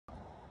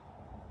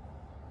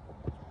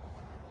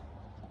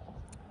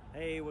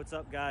Hey, what's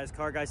up guys?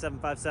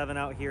 Carguy757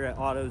 out here at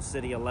Auto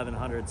City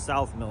 1100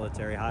 South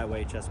Military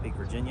Highway, Chesapeake,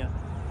 Virginia.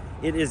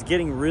 It is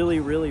getting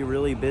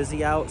really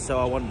busy out, so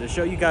I wanted to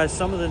show you guys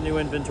some of the new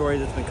inventory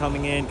that's been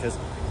coming in because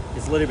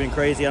it's literally been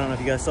crazy. I don't know if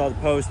you guys saw the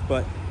post,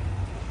 but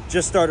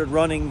just started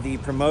running the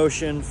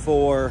promotion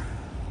for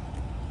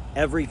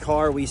every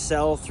car we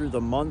sell through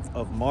the month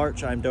of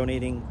March. I'm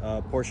donating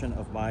a portion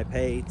of my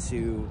pay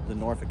to the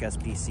Norfolk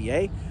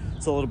SPCA.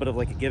 It's a little bit of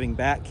like a giving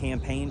back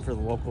campaign for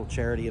the local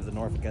charity of the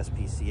Norfolk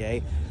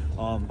SPCA.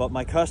 But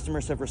my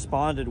customers have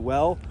responded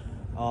well.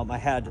 I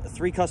had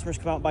 3 customers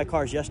come out and buy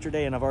cars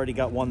yesterday, and I've already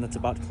got one that's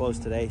about to close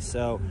today.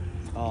 So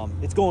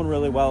it's going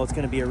really well. It's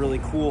going to be a really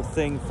cool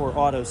thing for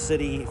Auto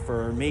City,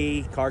 for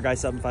me,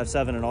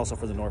 Carguy757, and also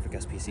for the Norfolk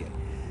SPCA.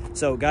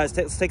 So guys,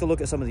 let's take a look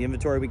at some of the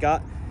inventory we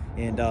got.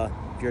 And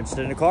if you're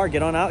interested in a car,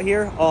 get on out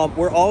here.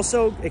 We're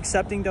also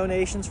accepting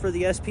donations for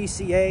the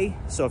SPCA.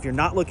 So if you're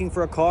not looking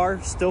for a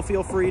car, still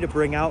feel free to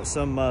bring out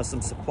some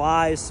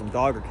supplies, some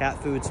dog or cat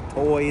food, some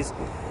toys,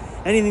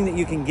 anything that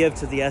you can give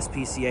to the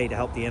SPCA to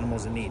help the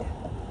animals in need.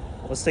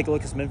 Let's take a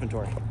look at some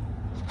inventory.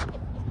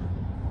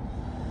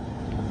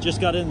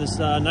 Just got in this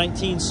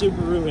 19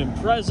 Subaru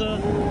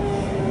Impreza,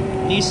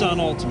 Nissan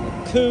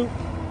Altima Coupe,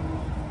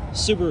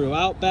 Subaru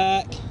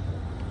Outback,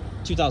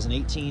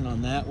 2018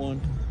 on that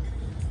one.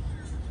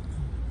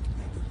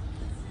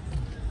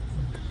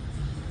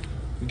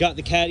 We got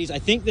the caddies. I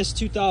think this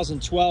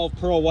 2012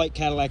 Pearl White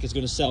Cadillac is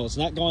going to sell. It's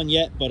not gone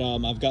yet, but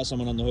I've got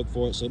someone on the hook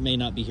for it, so it may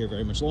not be here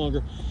very much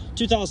longer.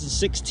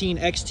 2016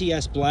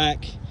 XTS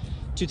Black,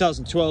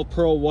 2012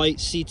 Pearl White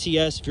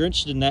CTS. If you're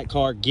interested in that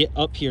car, get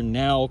up here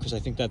now because I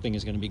think that thing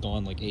is going to be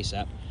gone like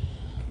ASAP.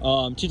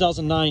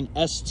 2009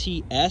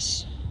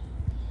 STS.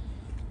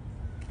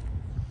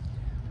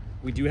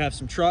 We do have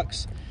some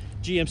trucks.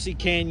 GMC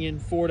Canyon,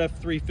 Ford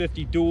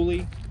F-350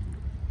 dually.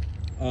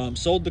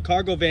 Sold the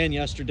cargo van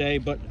yesterday,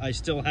 but I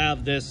still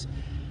have this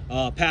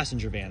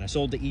passenger van. I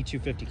sold the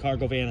E250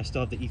 cargo van. I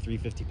still have the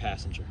E350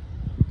 passenger.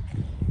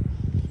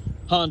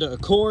 Honda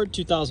Accord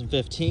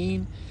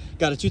 2015.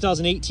 Got a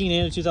 2018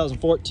 and a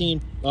 2014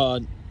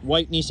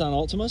 white Nissan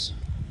Altimas.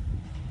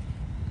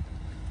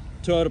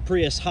 Toyota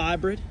Prius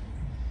Hybrid.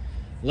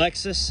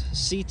 Lexus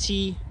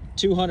CT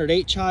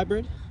 200H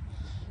Hybrid.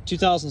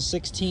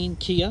 2016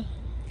 Kia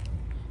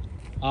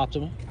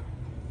Optima.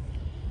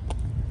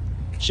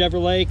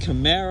 Chevrolet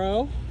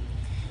Camaro.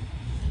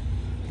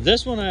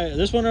 This one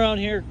around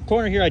here,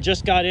 corner here, I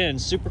just got in.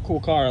 Super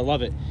cool car, I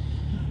love it.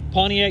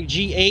 Pontiac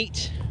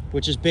G8,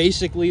 which is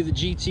basically the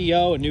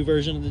GTO, a new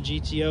version of the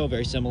GTO,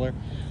 very similar.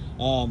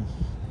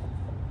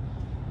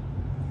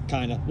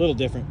 Kind of, a little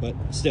different, but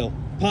still.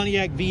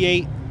 Pontiac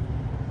V8,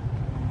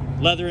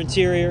 leather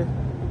interior,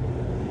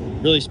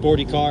 really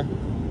sporty car.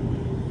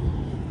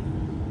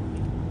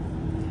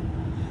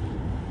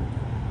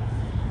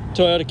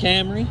 Toyota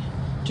Camry.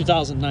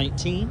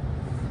 2019.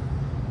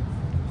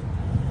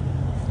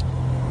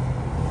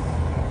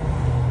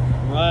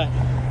 Right,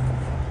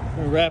 I'm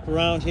gonna wrap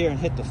around here and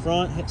hit the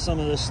front, hit some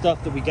of the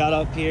stuff that we got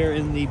up here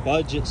in the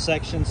budget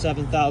section,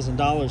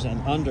 $7,000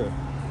 and under.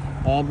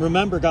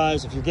 Remember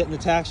guys, if you're getting the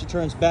tax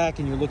returns back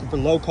and you're looking for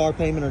low car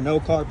payment or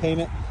no car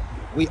payment,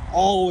 we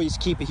always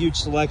keep a huge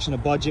selection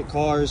of budget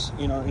cars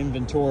in our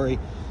inventory.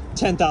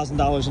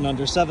 $10,000 and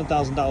under,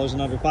 $7,000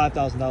 and under,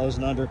 $5,000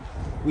 and under.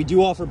 We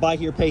do offer buy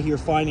here, pay here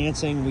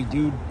financing. We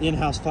do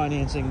in-house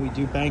financing. We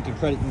do bank and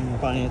credit union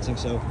financing.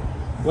 So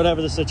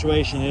whatever the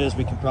situation is,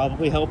 we can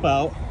probably help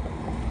out.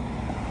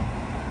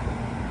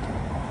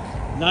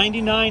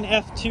 99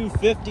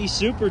 F250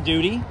 Super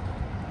Duty.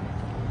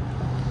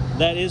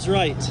 That is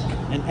right.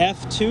 An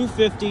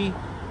F250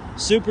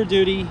 Super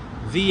Duty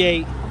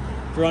V8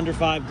 for under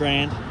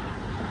 $5,000.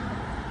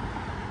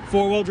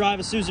 4-wheel drive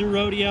Isuzu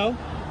Rodeo.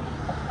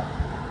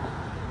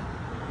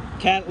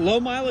 Low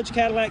mileage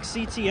Cadillac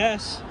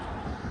CTS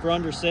for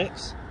under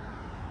 $6,000.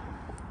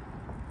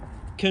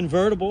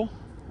 Convertible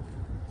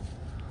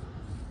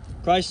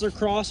Chrysler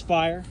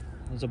Crossfire.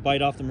 There's a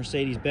bite off the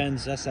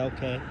Mercedes-Benz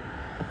SLK.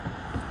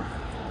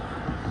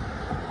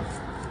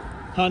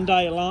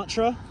 Hyundai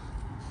Elantra.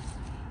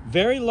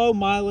 Very low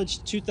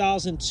mileage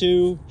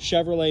 2002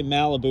 Chevrolet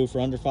Malibu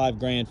for under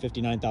 $5,000,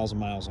 59,000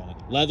 miles on it.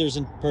 Leather's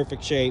in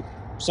perfect shape.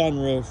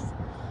 Sunroof.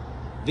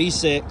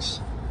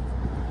 V6.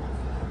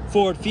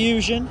 Ford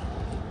Fusion.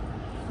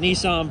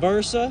 Nissan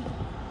Versa,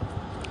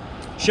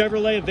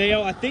 Chevrolet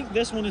Aveo. I think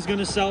this one is going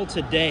to sell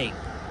today.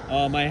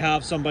 I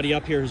have somebody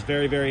up here who's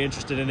very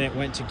interested in it.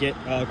 Went to get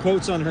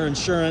quotes on her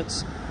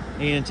insurance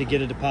and to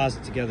get a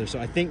deposit together. So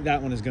I think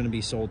that one is going to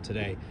be sold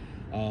today.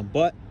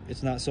 But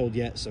it's not sold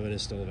yet, so it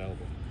is still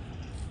available.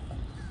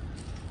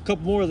 A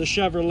couple more of the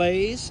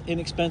Chevrolets,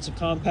 inexpensive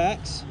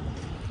compacts.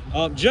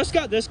 Just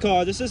got this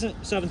car. This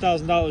isn't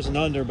 $7,000 and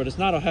under, but it's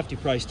not a hefty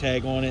price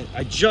tag on it.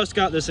 I just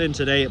got this in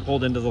today. It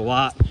pulled into the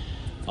lot.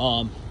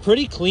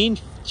 Pretty clean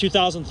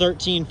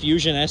 2013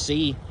 Fusion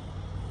SE.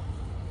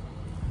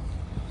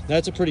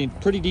 That's a pretty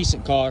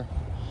decent car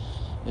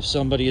if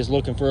somebody is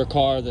looking for a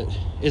car that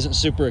isn't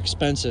super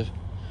expensive.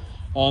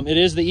 It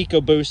is the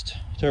EcoBoost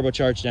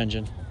turbocharged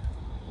engine.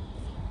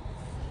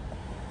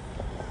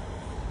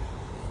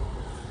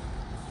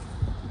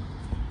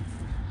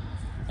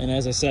 And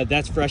as I said,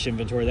 that's fresh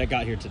inventory that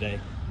got here today.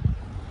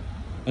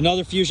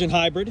 Another Fusion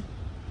hybrid.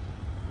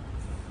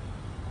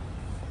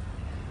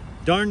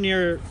 Darn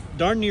near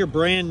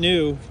brand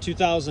new,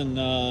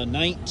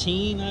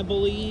 2019, I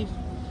believe.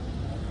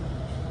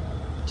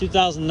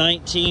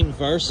 2019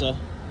 Versa.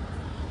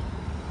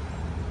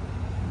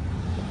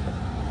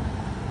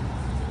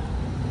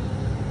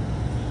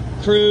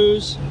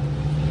 Cruise,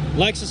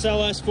 Lexus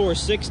LS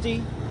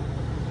 460.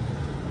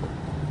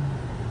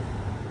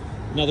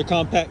 Another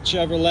compact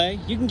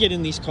Chevrolet. You can get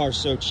in these cars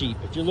so cheap.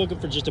 If you're looking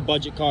for just a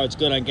budget car, it's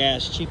good on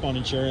gas, cheap on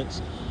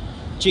insurance,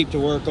 cheap to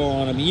work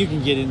on. I mean, you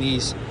can get in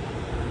these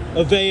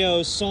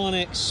Aveos,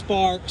 Sonics,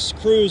 Sparks,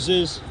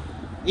 Cruises,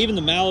 even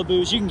the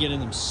Malibus. You can get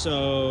in them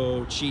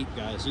so cheap,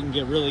 guys. You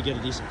can really get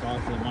a decent car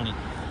for the money.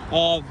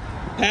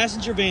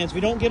 Passenger vans, we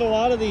don't get a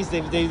lot of these.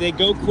 They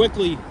go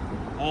quickly.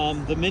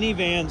 The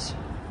minivans,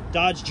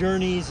 Dodge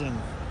Journeys and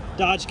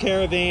Dodge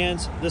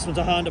Caravans. This one's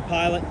a Honda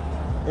Pilot.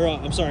 Or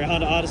I'm sorry,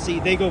 Honda Odyssey.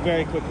 They go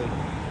very quickly.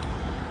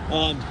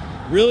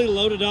 Really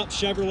loaded up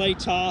Chevrolet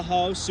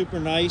Tahoe, super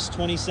nice,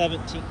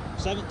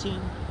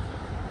 2017.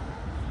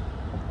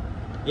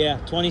 Yeah,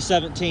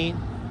 2017.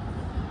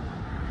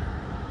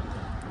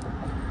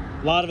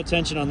 A lot of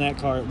attention on that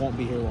car. It won't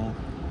be here long.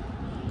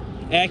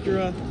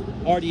 Acura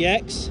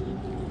RDX,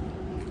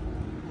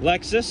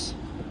 Lexus,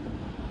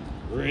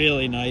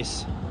 really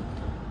nice.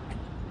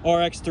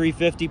 RX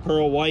 350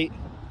 Pearl White,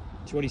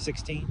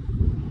 2016.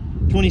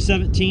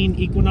 2017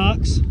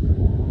 Equinox,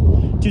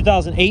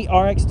 2008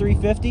 RX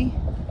 350,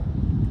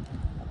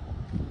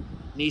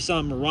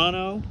 Nissan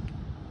Murano,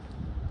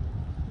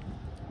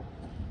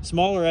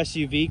 smaller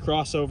SUV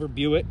crossover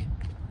Buick,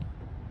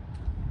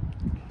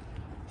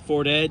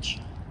 Ford Edge,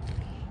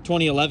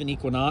 2011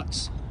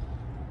 Equinox,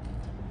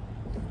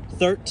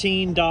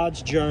 13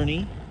 Dodge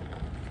Journey,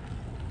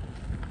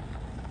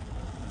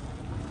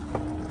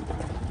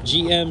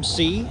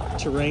 GMC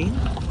Terrain,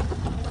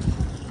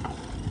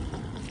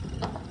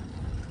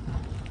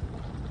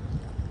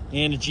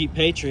 and a Jeep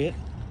Patriot.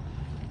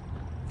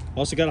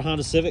 Also got a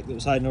Honda Civic that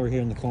was hiding over here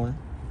in the corner.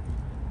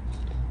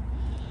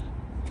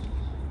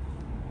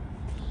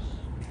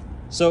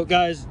 So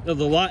guys, the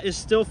lot is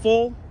still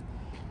full,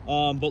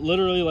 but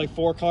literally like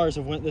 4 cars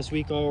have went this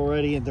week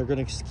already, and they're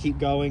going to keep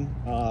going.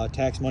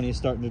 Tax money is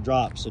starting to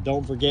drop, so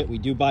don't forget, we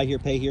do buy here,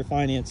 pay here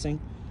financing.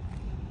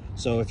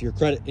 So if you're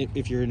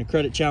in a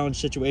credit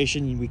challenge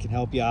situation, we can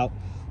help you out.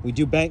 We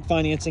do bank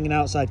financing and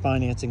outside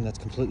financing. That's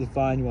completely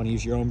fine. You want to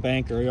use your own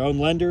bank or your own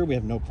lender, we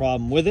have no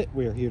problem with it.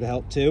 We are here to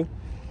help too.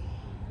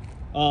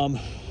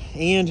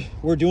 And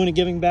we're doing a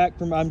giving back.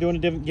 I'm doing a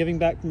giving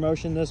back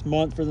promotion this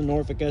month for the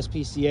Norfolk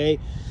SPCA.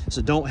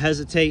 So don't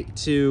hesitate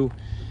to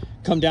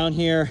come down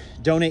here,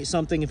 donate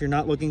something if you're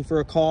not looking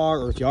for a car,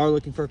 or if you are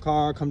looking for a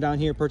car, come down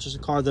here, purchase a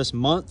car this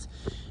month,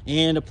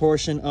 and a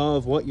portion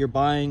of what you're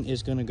buying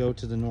is going to go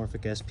to the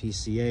Norfolk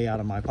SPCA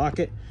out of my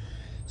pocket.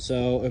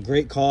 So a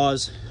great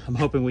cause. I'm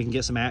hoping we can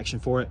get some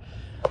action for it.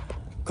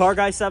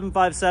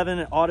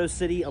 Carguy757 Auto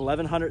City,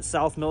 1100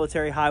 South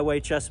Military Highway,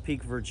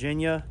 Chesapeake,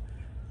 Virginia.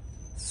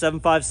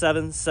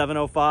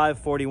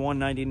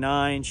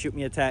 757-705-4199. Shoot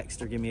me a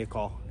text or give me a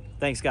call.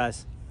 Thanks,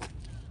 guys.